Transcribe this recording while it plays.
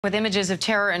With images of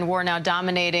terror and war now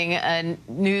dominating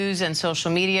news and social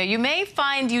media, you may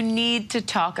find you need to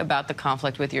talk about the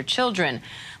conflict with your children.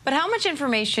 But how much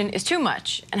information is too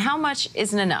much, and how much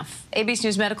isn't enough? ABC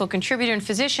News medical contributor and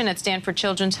physician at Stanford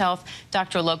Children's Health,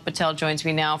 Dr. Patel, joins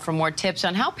me now for more tips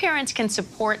on how parents can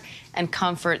support and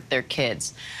comfort their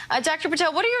kids. Dr.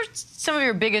 Patel, what are some of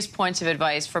your biggest points of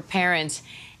advice for parents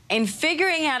in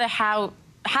figuring out how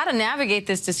to navigate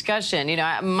this discussion? You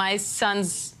know, my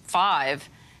son's 5.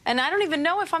 And I don't even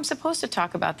know if I'm supposed to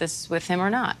talk about this with him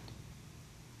or not.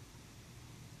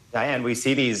 Diane, we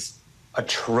see these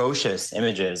atrocious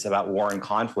images about war and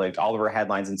conflict all over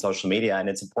headlines and social media, and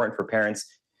it's important for parents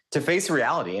to face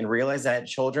reality and realize that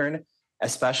children,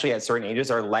 especially at certain ages,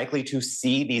 are likely to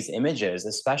see these images,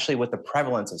 especially with the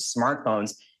prevalence of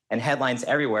smartphones and headlines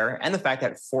everywhere, and the fact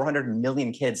that 400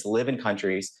 million kids live in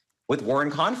countries with war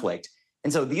and conflict.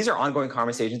 And so these are ongoing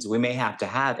conversations we may have to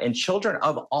have, and children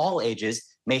of all ages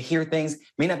may hear things,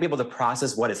 may not be able to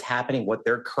process what is happening, what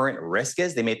their current risk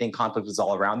is. They may think conflict is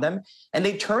all around them, and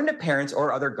they turn to parents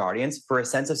or other guardians for a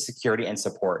sense of security and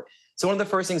support. So one of the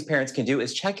first things parents can do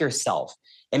is check yourself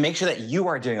and make sure that you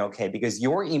are doing okay, because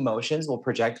your emotions will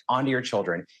project onto your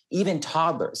children, even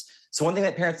toddlers. So one thing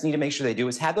that parents need to make sure they do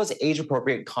is have those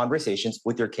age-appropriate conversations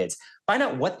with your kids. Find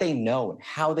out what they know and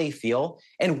how they feel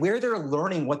and where they're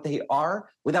learning what they are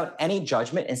without any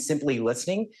judgment and simply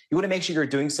listening. You want to make sure you're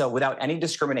doing so without any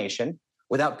discrimination,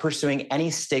 without pursuing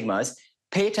any stigmas.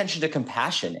 Pay attention to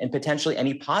compassion and potentially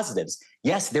any positives.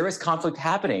 Yes, there is conflict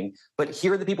happening, but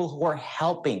here are the people who are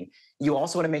helping. You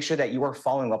also want to make sure that you are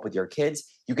following up with your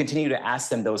kids. You continue to ask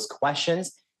them those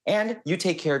questions, and you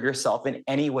take care of yourself in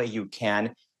any way you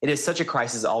can. It is such a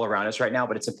crisis all around us right now,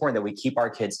 but it's important that we keep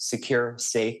our kids secure,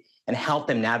 safe, and help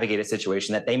them navigate a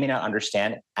situation that they may not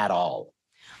understand at all.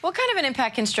 What kind of an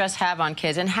impact can stress have on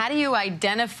kids, and how do you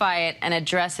identify it and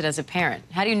address it as a parent?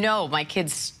 How do you know my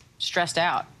kid's stressed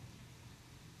out?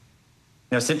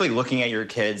 You know, simply looking at your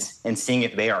kids and seeing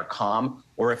if they are calm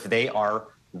or if they are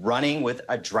running with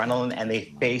adrenaline and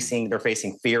they're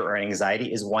facing fear or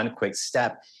anxiety is one quick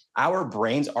step. Our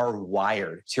brains are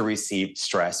wired to receive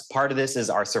stress. Part of this is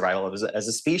our survival as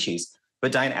a species.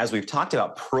 But Diane, as we've talked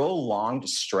about, prolonged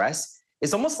stress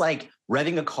is almost like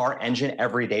revving a car engine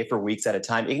every day for weeks at a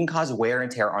time. It can cause wear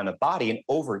and tear on the body. And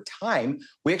over time,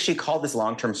 we actually call this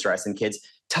long-term stress in kids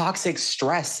toxic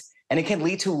stress. And it can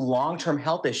lead to long-term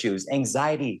health issues,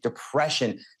 anxiety,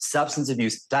 depression, substance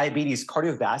abuse, diabetes,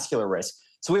 cardiovascular risk.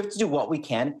 So we have to do what we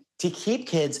can to keep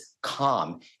kids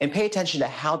calm and pay attention to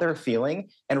how they're feeling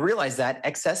and realize that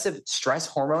excessive stress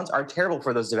hormones are terrible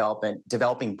for those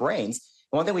developing brains.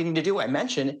 And one thing we need to do, I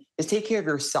mentioned, is take care of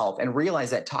yourself and realize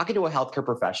that talking to a healthcare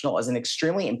professional is an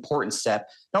extremely important step,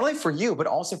 not only for you, but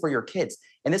also for your kids.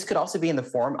 And this could also be in the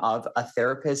form of a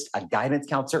therapist, a guidance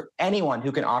counselor, anyone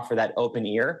who can offer that open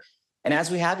ear. And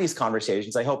as we have these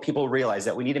conversations, I hope people realize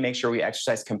that we need to make sure we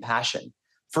exercise compassion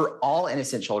for all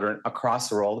innocent children across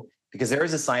the world, because there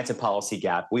is a science and policy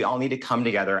gap. We all need to come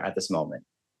together at this moment.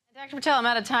 Dr. Patel, I'm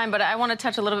out of time, but I want to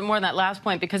touch a little bit more on that last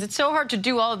point, because it's so hard to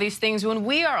do all of these things when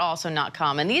we are also not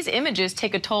calm. And these images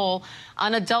take a toll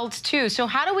on adults, too. So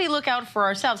how do we look out for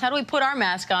ourselves? How do we put our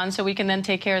mask on so we can then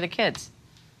take care of the kids?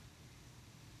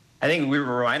 I think we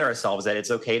remind ourselves that it's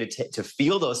okay to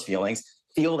feel those feelings,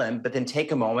 feel them, but then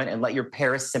take a moment and let your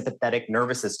parasympathetic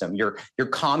nervous system, your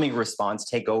calming response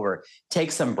take over.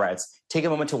 Take some breaths, take a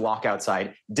moment to walk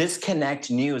outside, disconnect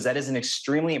news. That is an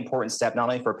extremely important step, not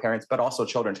only for parents, but also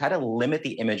children. Try to limit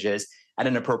the images at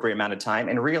an appropriate amount of time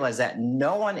and realize that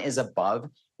no one is above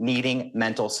needing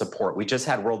mental support. We just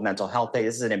had World Mental Health Day.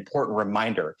 This is an important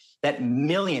reminder that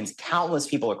millions, countless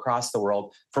people across the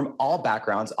world from all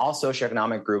backgrounds, all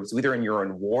socioeconomic groups, whether you're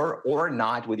in war or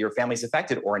not, whether your family's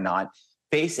affected or not,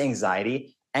 face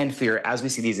anxiety and fear as we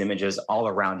see these images all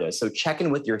around us. So check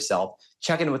in with yourself,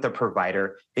 check in with the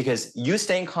provider, because you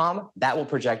staying calm, that will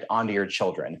project onto your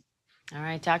children. All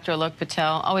right, Dr.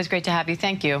 Patel, always great to have you.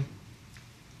 Thank you.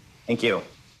 Thank you.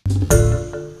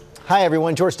 Hi,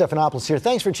 everyone. George Stephanopoulos here.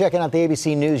 Thanks for checking out the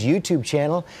ABC News YouTube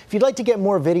channel. If you'd like to get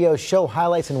more videos, show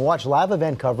highlights, and watch live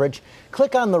event coverage,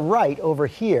 click on the right over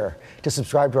here to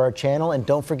subscribe to our channel. And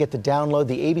don't forget to download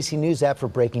the ABC News app for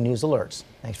breaking news alerts.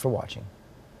 Thanks for watching.